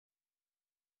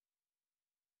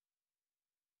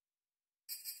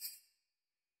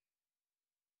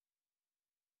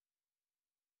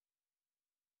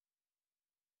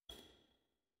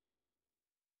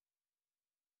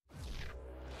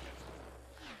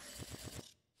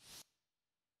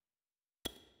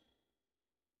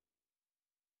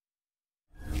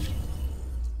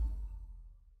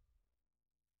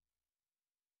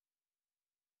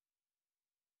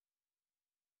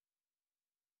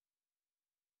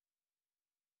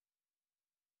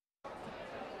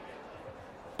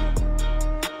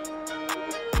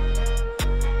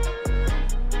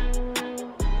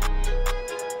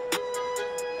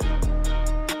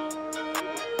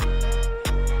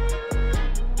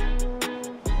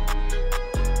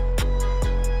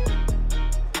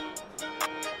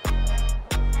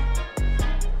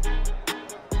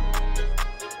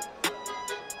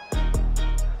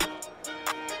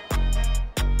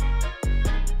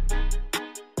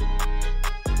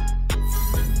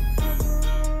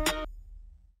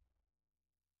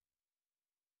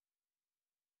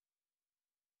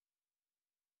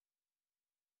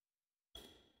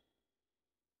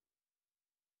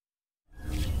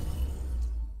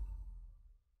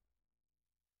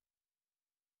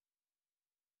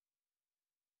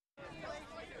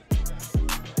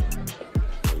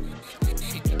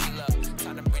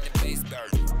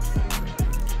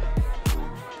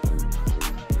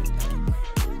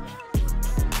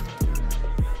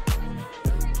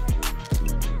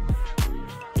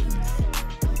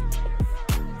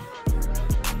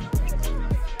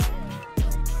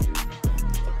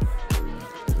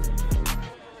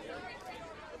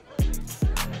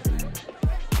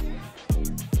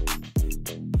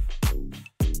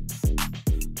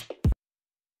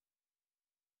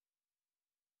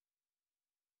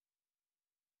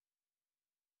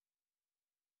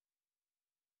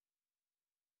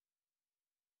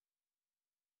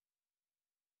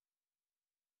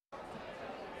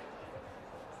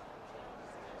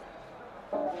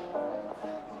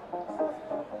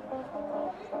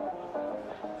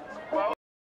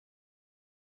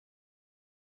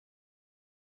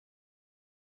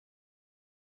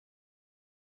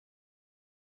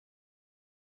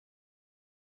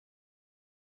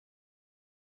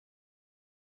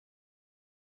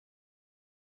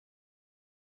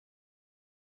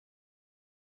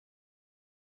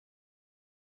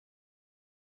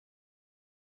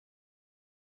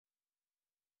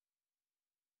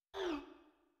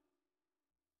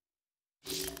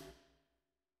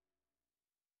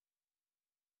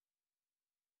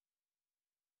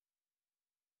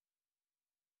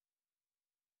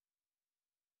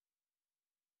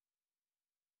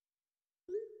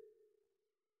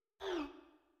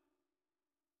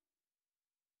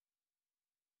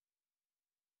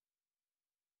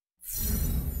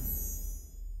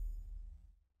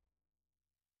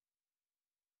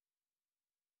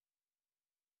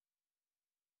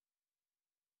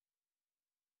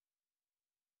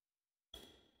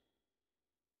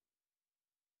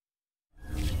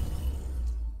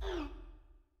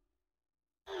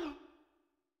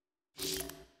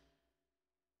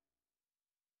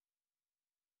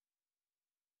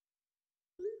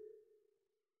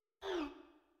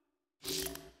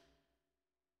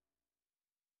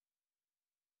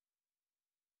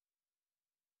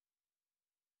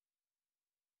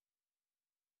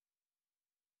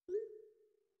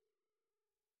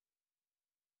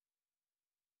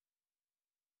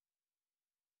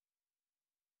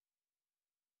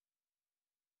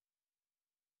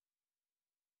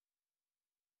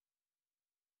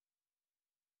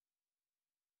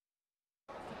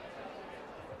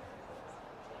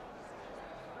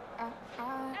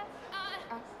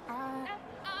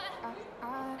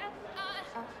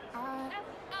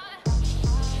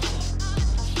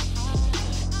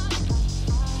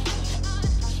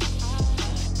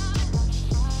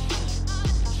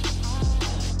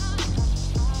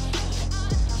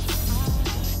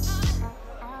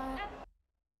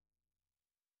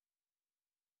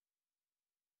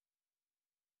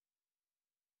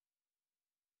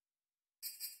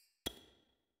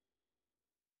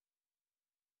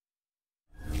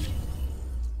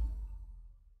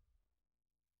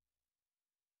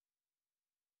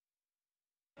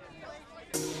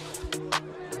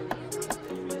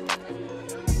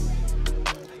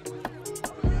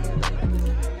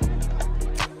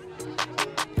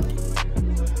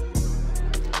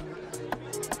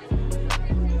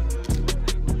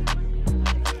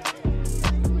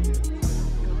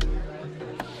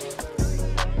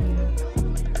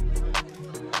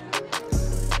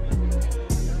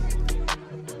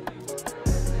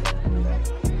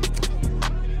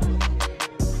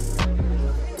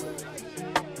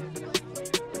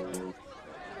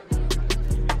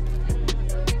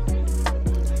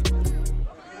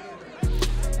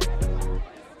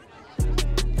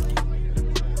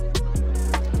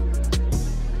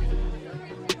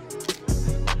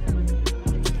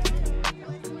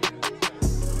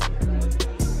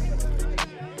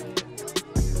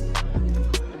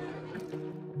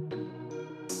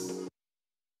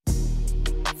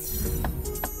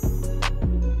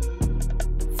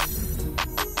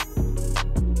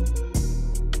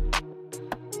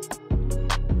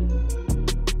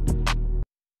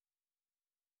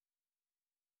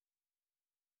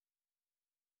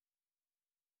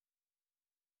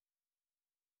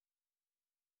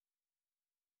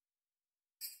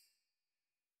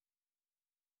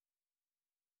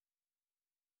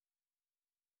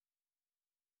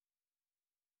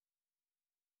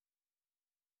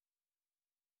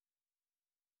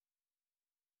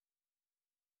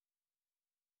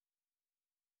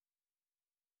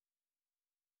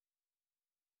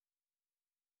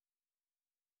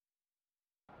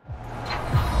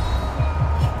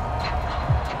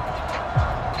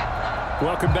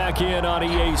Welcome back in on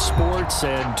EA Sports,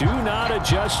 and do not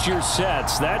adjust your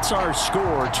sets. That's our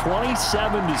score,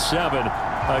 27-7.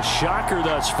 A shocker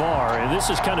thus far, and this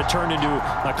has kind of turned into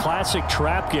a classic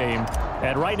trap game.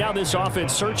 And right now this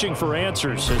offense searching for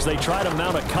answers as they try to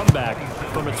mount a comeback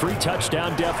from a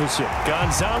 3-touchdown deficit.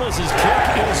 Gonzalez's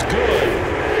kick is good,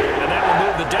 and that will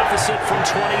move the deficit from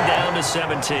 20 down to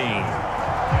 17.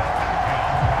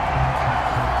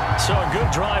 So a good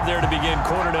drive there to begin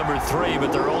quarter number 3,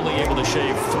 but they're only able to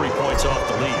shave 3 points off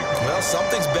the lead. Well,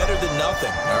 something's better than nothing,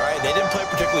 all right? They didn't play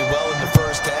particularly well in the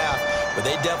first half, but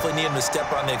they definitely need them to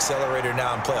step on the accelerator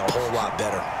now and play a whole lot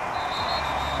better.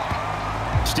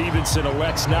 Stevenson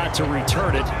elects not to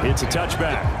return it. It's a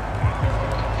touchback.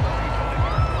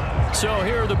 So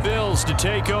here are the Bills to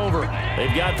take over.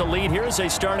 They've got the lead here as they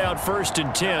start out 1st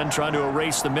and 10, trying to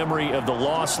erase the memory of the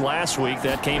loss last week.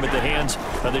 That came at the hands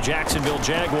of the Jacksonville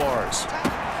Jaguars.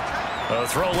 A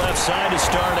throw left side to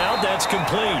start out. That's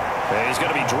complete. And he's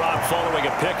going to be dropped following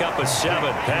a pickup of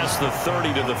 7 past the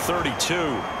 30 to the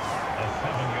 32.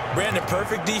 Brandon,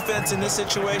 perfect defense in this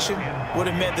situation would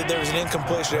have meant that there was an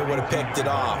incompletion. They would have picked it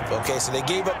off. Okay, so they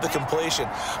gave up the completion.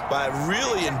 But I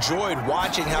really enjoyed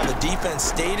watching how the defense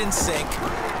stayed in sync,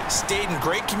 stayed in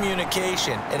great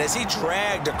communication. And as he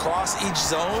dragged across each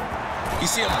zone, you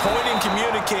see him pointing,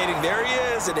 communicating. There he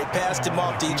is, and they passed him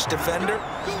off to each defender.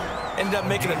 Ended up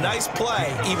making a nice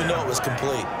play, even though it was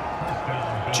complete.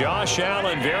 Josh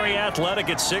Allen, very athletic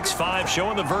at 6'5",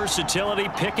 showing the versatility,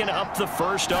 picking up the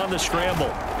first on the scramble.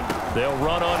 They'll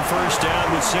run on 1st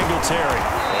down with Singletary.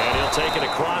 And he'll take it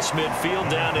across midfield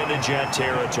down into Jet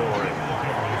territory.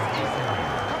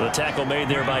 The tackle made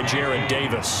there by Jared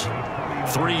Davis.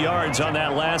 3 yards on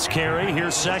that last carry.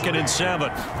 Here's 2nd and 7.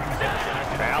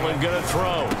 Allen going to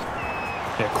throw.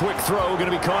 A quick throw going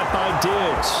to be caught by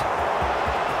Diggs.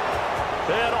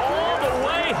 And all the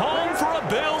way home for a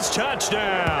Bills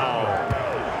touchdown.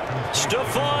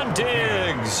 Stephon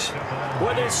Diggs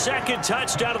with his 2nd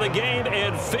touchdown of the game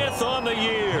and 5th on the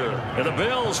year. And the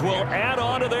Bills will add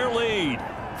on to their lead.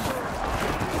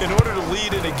 In order to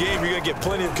lead in a game, you're going to get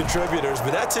plenty of contributors,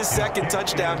 but that's his 2nd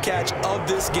touchdown catch of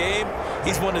this game.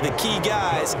 He's one of the key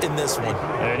guys in this one.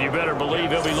 And you better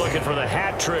believe he'll be looking for the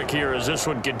hat trick here as this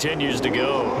one continues to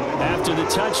go. After the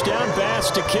touchdown,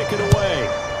 Bass to kick it away.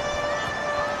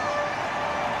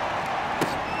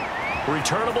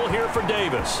 Returnable here for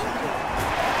Davis.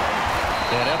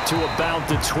 And up to about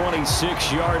the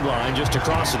 26-yard line, just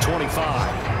across the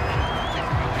 25.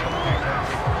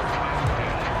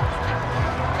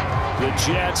 The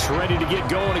Jets ready to get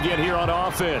going again here on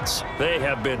offense. They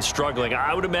have been struggling.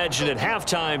 I would imagine at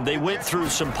halftime they went through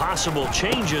some possible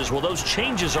changes. Well, those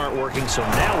changes aren't working, so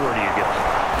now where do you go?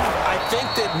 I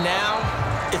think that now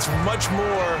it's much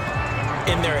more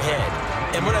in their head.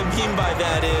 And what I mean by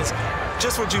that is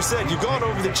just what you said. You've gone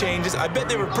over the changes. I bet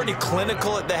they were pretty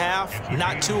clinical at the half,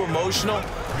 not too emotional.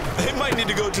 They might need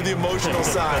to go to the emotional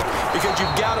side because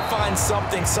you've got to find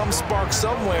something, some spark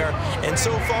somewhere. And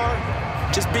so far,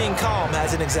 just being calm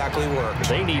hasn't exactly worked.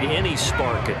 They need any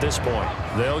spark at this point.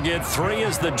 They'll get 3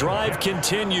 as the drive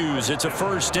continues. It's a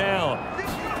 1st down.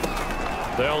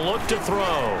 They'll look to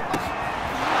throw.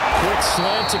 Quick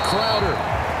slant to Crowder.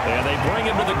 And they bring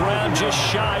him to the ground just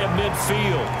shy of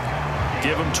midfield.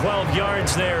 Give him 12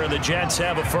 yards there, and the Jets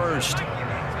have a 1st.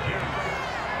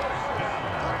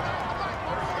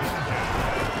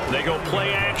 They go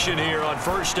play action here on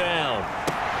 1st down.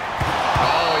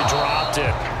 Oh, he dropped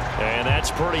it. And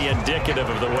that's pretty indicative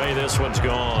of the way this one's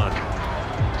gone.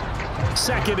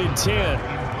 2nd and 10.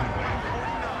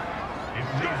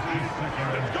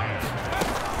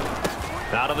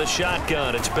 Out of the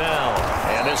shotgun, it's Bell.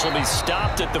 And this will be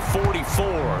stopped at the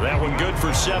 44. That one good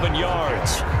for 7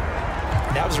 yards.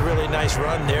 That was a really nice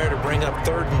run there to bring up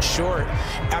 3rd and short.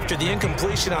 After the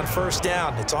incompletion on 1st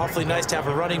down, it's awfully nice to have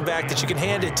a running back that you can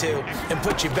hand it to and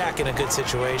put you back in a good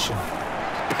situation. Oh,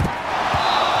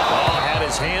 had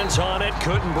his hands on it,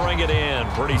 couldn't bring it in.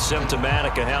 Pretty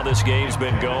symptomatic of how this game's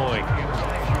been going.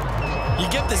 You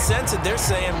get the sense that they're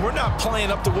saying we're not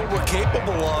playing up to what we're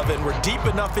capable of, and we're deep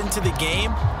enough into the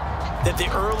game that the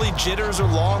early jitters are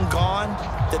long gone,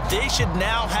 that they should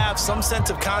now have some sense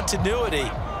of continuity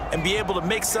and be able to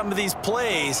make some of these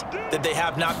plays that they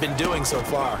have not been doing so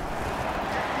far.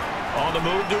 On the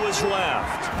move to his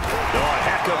left. Oh, a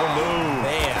heck of a move.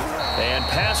 Man. And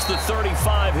past the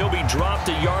 35, he'll be dropped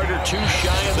a yard or 2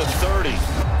 shy of the 30.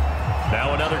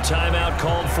 Now another timeout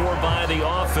called for by the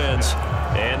offense.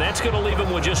 And that's going to leave him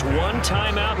with just 1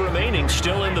 timeout remaining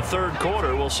still in the 3rd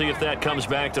quarter. We'll see if that comes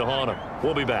back to haunt him.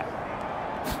 We'll be back.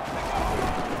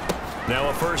 Now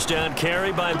a 1st down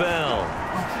carry by Bell.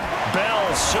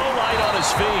 Bell so light on his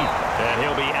feet, and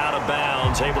he'll be out of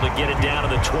bounds, able to get it down to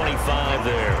the 25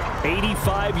 there.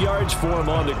 85 yards for him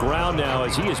on the ground now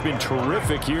as he has been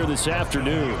terrific here this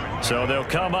afternoon. So they'll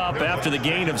come up after the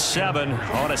gain of 7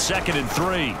 on a 2nd and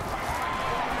 3.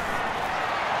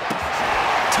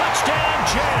 Touchdown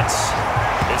Jets.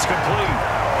 It's complete.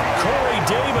 Corey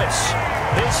Davis,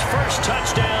 his 1st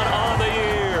touchdown on the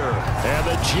year. And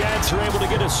the Jets are able to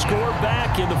get a score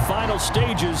back in the final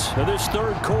stages of this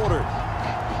 3rd quarter.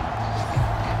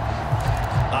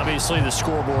 Obviously, the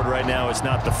scoreboard right now is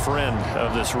not the friend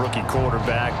of this rookie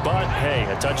quarterback, but hey,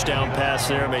 a touchdown pass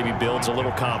there maybe builds a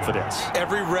little confidence.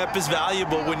 Every rep is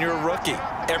valuable when you're a rookie.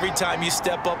 Every time you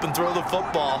step up and throw the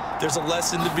football, there's a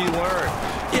lesson to be learned.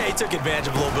 Yeah, he took advantage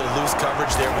of a little bit of loose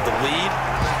coverage there with the lead,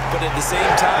 but at the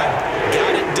same time,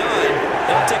 got it done.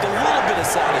 It'll take a little bit of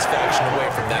satisfaction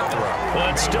away from that throw. Well,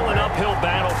 it's still an uphill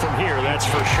battle from here, that's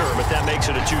for sure, but that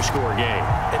makes it a two-score game.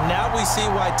 And now we see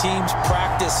why teams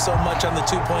practice so much on the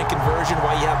two-point conversion,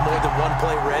 why you have more than one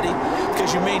play ready,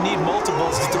 because you may need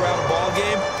multiples to throw out a ball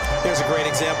game. There's a great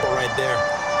example right there.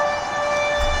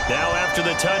 Now after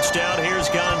the touchdown,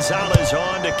 here's Gonzalez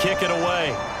on to kick it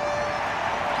away.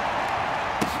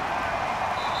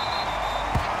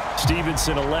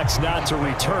 Stevenson elects not to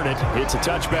return it. It's a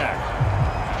touchback.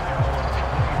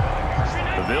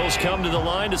 The Bills come to the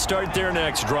line to start their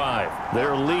next drive.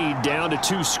 Their lead down to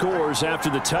 2 scores after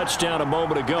the touchdown a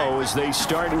moment ago as they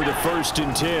start with a 1st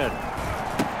and 10.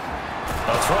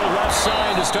 A throw left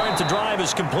side to start the drive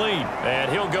is complete.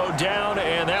 And he'll go down,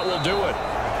 and that will do it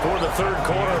for the 3rd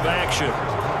quarter of action.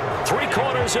 3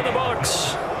 quarters in the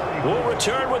books. We'll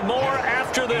return with more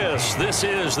after this. This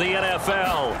is the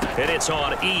NFL, and it's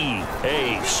on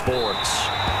EA Sports.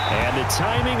 And the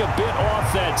timing a bit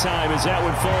off that time as that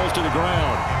one falls to the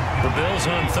ground. The Bills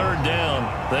on 3rd down.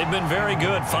 They've been very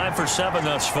good, 5 for 7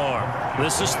 thus far.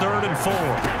 This is 3rd and 4.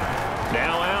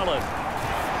 Now Allen.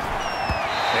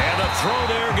 And the throw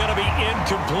there going to be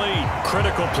incomplete.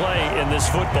 Critical play in this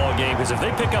football game because if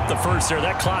they pick up the first there,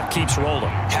 that clock keeps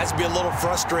rolling. Has to be a little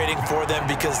frustrating for them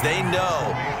because they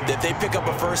know that they pick up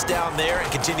a 1st down there and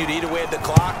continue to eat away at the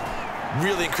clock,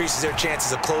 really increases their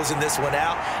chances of closing this one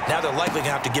out. Now they're likely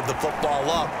going to have to give the football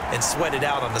up and sweat it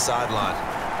out on the sideline.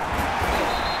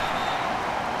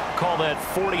 Call that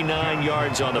 49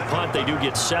 yards on the punt. They do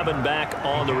get 7 back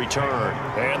on the return.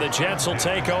 And the Jets will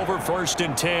take over 1st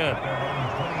and 10.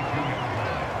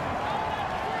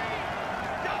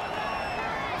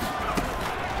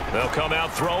 They'll come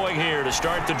out throwing here to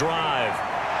start the drive.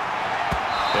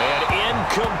 And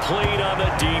incomplete on the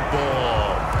deep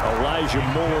ball. Elijah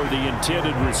Moore, the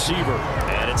intended receiver.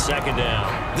 And it's 2nd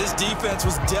down. This defense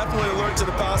was definitely alert to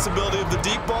the possibility of the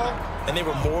deep ball, and they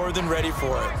were more than ready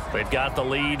for it. They've got the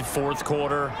lead, 4th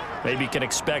quarter. Maybe can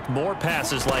expect more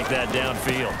passes like that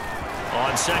downfield.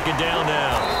 On 2nd down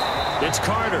now, it's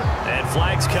Carter. And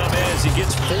flags come in as he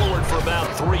gets forward for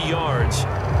about 3 yards.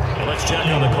 And let's check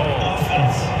on the call.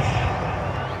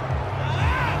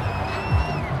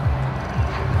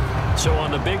 So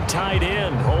on the big tight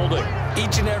end, holding.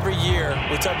 Each and every year,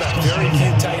 we talk about very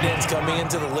few tight ends coming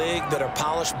into the league that are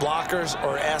polished blockers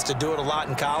or asked to do it a lot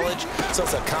in college. So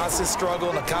it's a constant struggle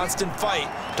and a constant fight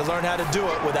to learn how to do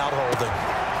it without holding.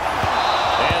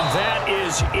 And that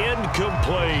is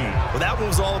incomplete. Well, that one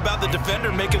was all about the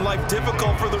defender making life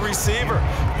difficult for the receiver.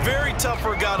 Very tough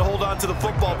for a guy to hold on to the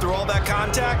football through all that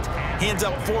contact. He ends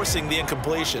up forcing the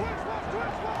incompletion.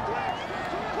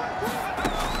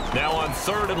 Now on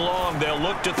 3rd and long, they'll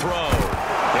look to throw.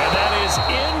 And that is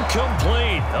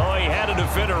incomplete. Oh, he had a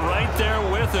defender right there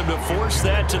with him to force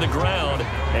that to the ground.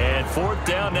 And 4th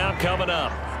down now coming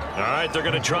up. All right, they're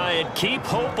going to try and keep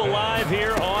hope alive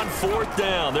here on 4th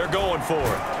down. They're going for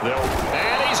it.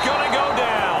 And he's going to go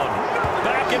down.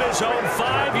 Back in his own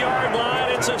 5-yard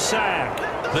line, it's a sack.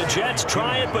 The Jets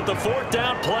try it, but the 4th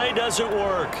down play doesn't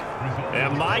work.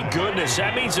 And my goodness,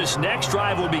 that means this next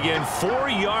drive will begin 4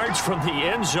 yards from the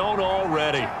end zone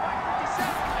already.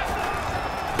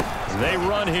 They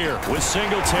run here with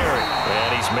Singletary. And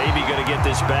he's maybe going to get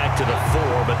this back to the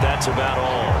 4, but that's about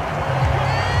all.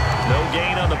 No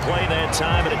gain on the play that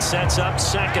time, and it sets up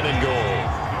 2nd and goal.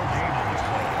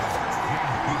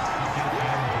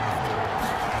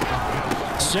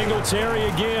 Singletary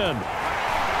again.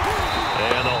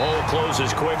 And the hole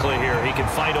closes quickly here. He can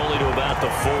fight only to about the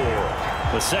 4.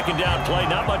 The 2nd down play,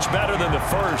 not much better than the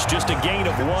first. Just a gain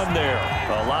of 1 there.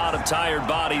 A lot of tired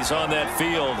bodies on that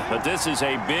field, but this is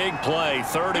a big play.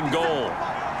 3rd and goal.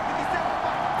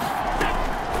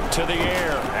 To the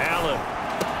air, Allen.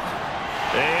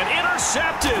 And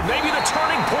intercepted. Maybe the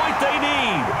turning point they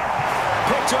need.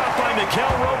 Picked off by Nickel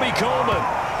Roby-Coleman.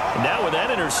 Now with that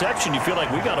interception, you feel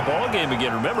like we got a ball game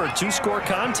again. Remember, a 2-score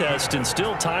contest and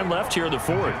still time left here in the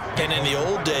 4th. And in the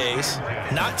old days,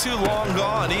 not too long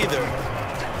gone either.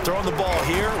 Throwing the ball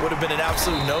here would have been an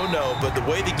absolute no-no, but the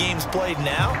way the game's played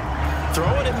now,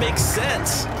 throwing it makes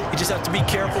sense. You just have to be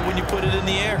careful when you put it in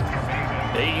the air.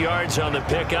 8 yards on the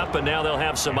pickup, and now they'll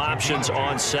have some options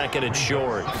on 2nd and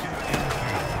short.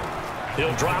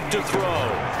 He'll drop to throw.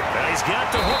 And he's got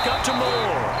the hook up to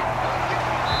Moore.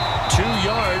 2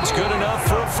 yards, good enough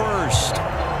for a first.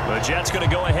 The Jets going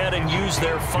to go ahead and use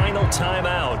their final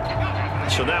timeout.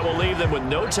 So that will leave them with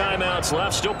no timeouts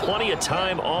left. Still plenty of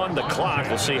time on the clock.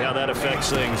 We'll see how that affects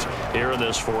things here in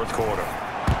this fourth quarter.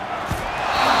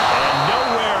 And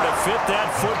nowhere to fit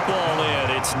that football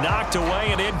in. It's knocked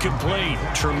away and incomplete.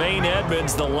 Tremaine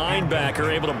Edmonds, the linebacker,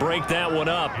 able to break that one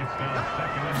up.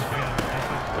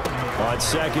 On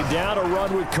second down, a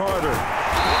run with Carter.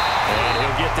 And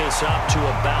he'll get this up to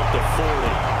about the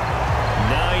 40.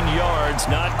 9 yards,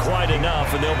 not quite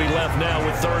enough, and they'll be left now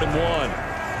with 3rd and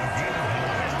 1.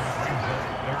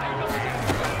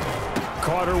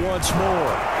 Carter once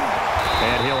more.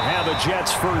 And he'll have a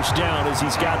Jets first down as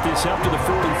he's got this up to the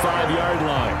 45-yard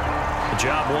line. The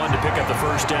job one to pick up the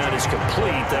first down is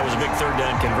complete. That was a big 3rd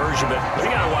down conversion, but you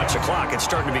got to watch the clock. It's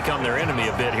starting to become their enemy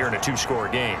a bit here in a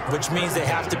 2-score game. Which means they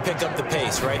have to pick up the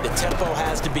pace, right? The tempo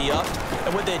has to be upped,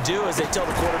 and what they do is they tell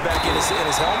the quarterback in his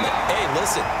helmet, hey,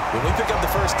 listen, when we pick up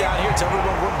the first down here, tell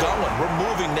everyone we're going. We're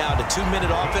moving now to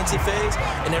 2-minute offensive phase,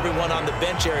 and everyone on the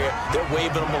bench area, they're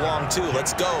waving them along too.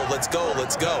 Let's go, let's go,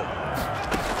 let's go.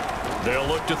 They'll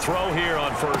look to throw here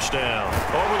on first down.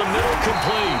 Over the middle,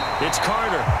 complete. It's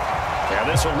Carter. And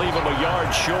this will leave him a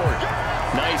yard short.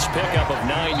 Nice pickup of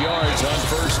 9 yards on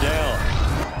first down.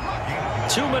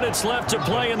 2 minutes left to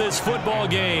play in this football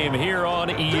game here on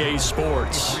EA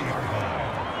Sports.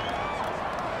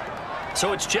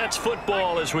 So it's Jets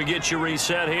football as we get you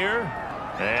reset here.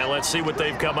 And let's see what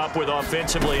they've come up with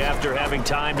offensively after having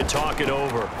time to talk it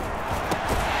over.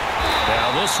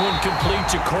 Now this one complete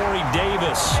to Corey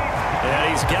Davis.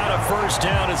 And he's got a first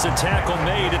down as the tackle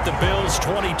made at the Bills'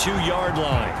 22-yard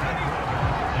line.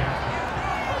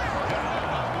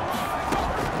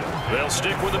 They'll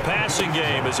stick with the passing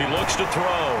game as he looks to throw.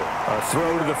 A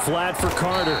throw to the flat for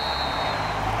Carter.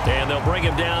 And they'll bring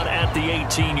him down at the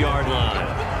 18-yard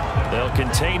line. They'll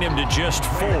contain him to just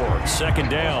 4. 2nd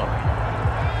down.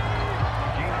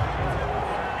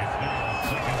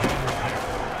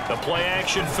 A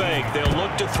play-action fake. They'll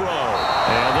look to throw.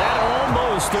 And that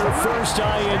almost their first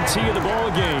INT of the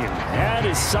ball game. Had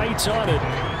his sights on it,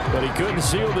 but he couldn't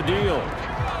seal the deal.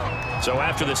 So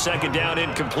after the 2nd down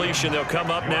incompletion, they'll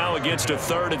come up now against a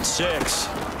 3rd and 6.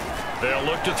 They'll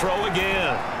look to throw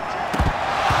again.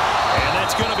 And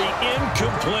that's going to be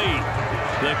incomplete.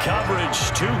 The coverage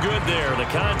too good there. The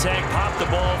contact popped the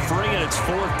ball free, and it's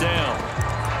 4th down.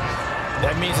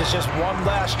 That means it's just one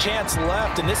last chance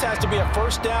left, and this has to be a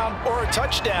first down or a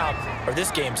touchdown, or this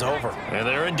game's over. And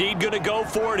they're indeed going to go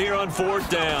for it here on 4th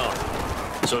down.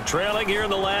 So trailing here in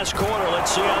the last quarter,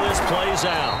 let's see how this plays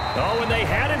out. Oh, and they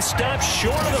had it stopped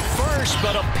short of the first,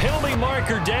 but a penalty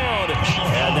marker down.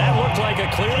 And that looked like a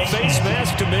clear face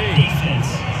mask to me.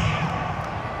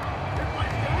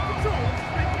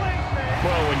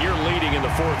 Well, when you're leading in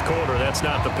the 4th quarter, that's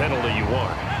not the penalty you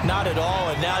want. Not at all,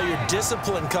 and now your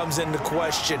discipline comes into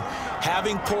question.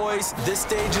 Having poise this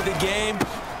stage of the game,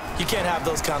 you can't have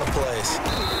those kind of plays.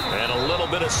 And a little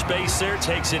bit of space there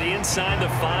takes it inside the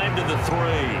 5 to the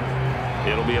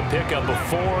 3. It'll be a pickup of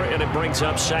 4, and it brings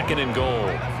up 2nd and goal.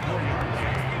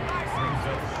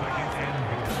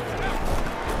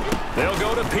 They'll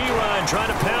go to Pirine,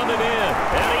 trying to pound it in.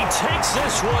 And he takes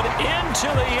this one into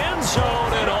the end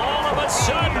zone, and all of a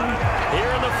sudden, here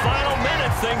in the final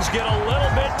minute, things get a little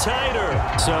bit tighter.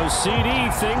 So, CD,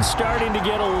 things starting to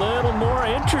get a little more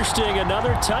interesting.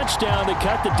 Another touchdown to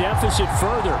cut the deficit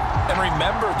further. And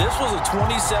remember, this was a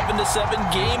 27-7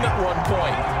 game at one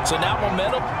point. So now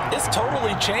momentum is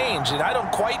totally changed, and I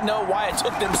don't quite know why it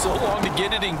took them so long to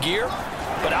get it in gear.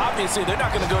 But obviously, they're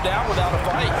not going to go down without a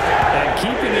fight. And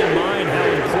keeping in mind how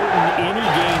important any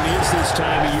game is this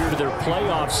time of year to their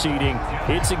playoff seeding,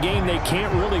 it's a game they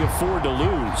can't really afford to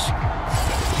lose.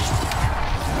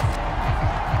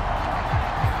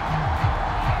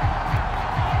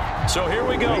 So here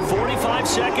we go, 45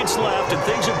 seconds left, and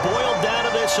things have boiled down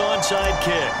to this onside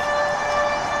kick.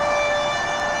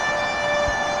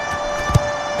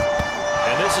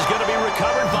 And this is going to be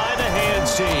recovered by the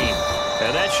hands team.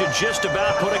 And that should just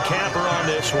about put a capper on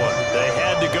this one. They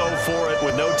had to go for it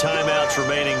with no timeouts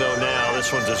remaining, though now.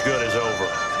 This one's as good as over.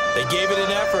 They gave it an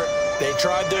effort. They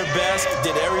tried their best,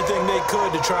 did everything they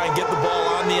could to try and get the ball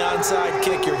on the onside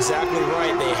kick. You're exactly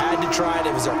right. They had to try it.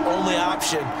 It was their only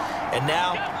option. And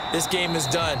now this game is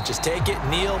done. Just take it,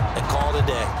 kneel, and call it a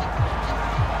day.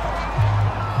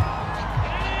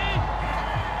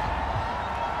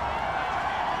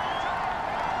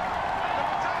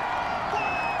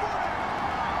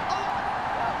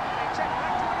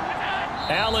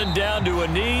 Allen down to a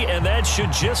knee, and that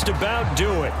should just about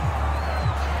do it.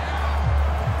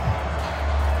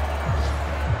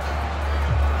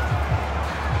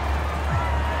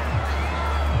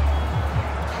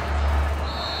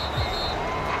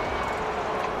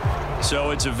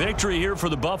 So it's a victory here for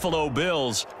the Buffalo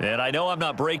Bills. And I know I'm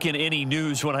not breaking any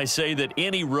news when I say that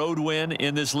any road win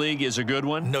in this league is a good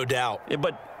one. No doubt.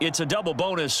 But it's a double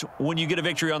bonus when you get a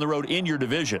victory on the road in your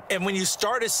division. And when you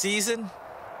start a season,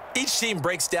 each team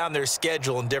breaks down their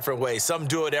schedule in different ways. Some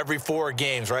do it every 4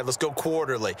 games, right? Let's go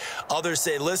quarterly. Others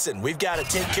say, listen, we've got to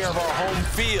take care of our home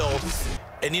field.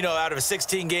 And, you know, out of a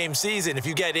 16-game season, if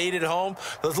you get 8 at home,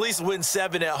 let's at least win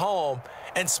 7 at home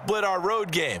and split our road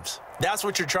games. That's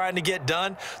what you're trying to get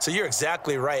done. So you're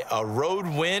exactly right. A road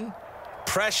win,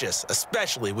 precious,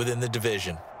 especially within the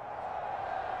division.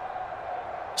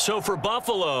 So for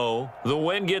Buffalo, the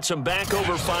win gets them back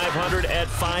over 500 at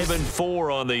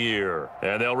 5-4 on the year.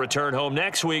 And they'll return home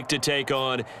next week to take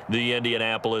on the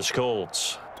Indianapolis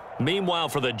Colts. Meanwhile,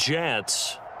 for the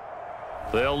Jets,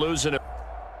 they'll lose in a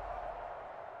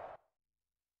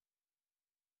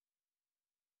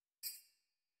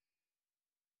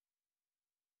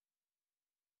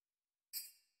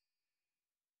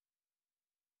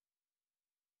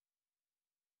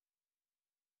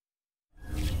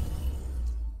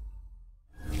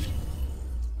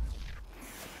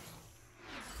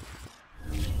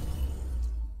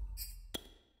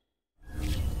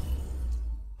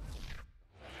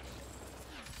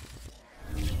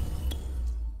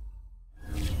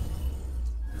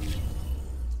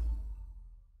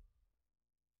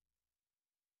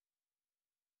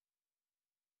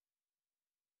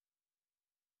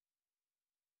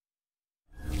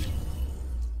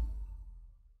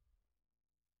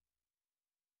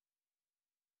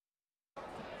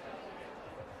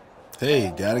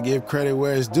Hey, gotta give credit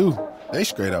where it's due. They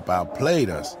straight up outplayed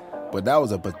us, but that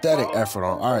was a pathetic effort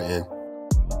on our end.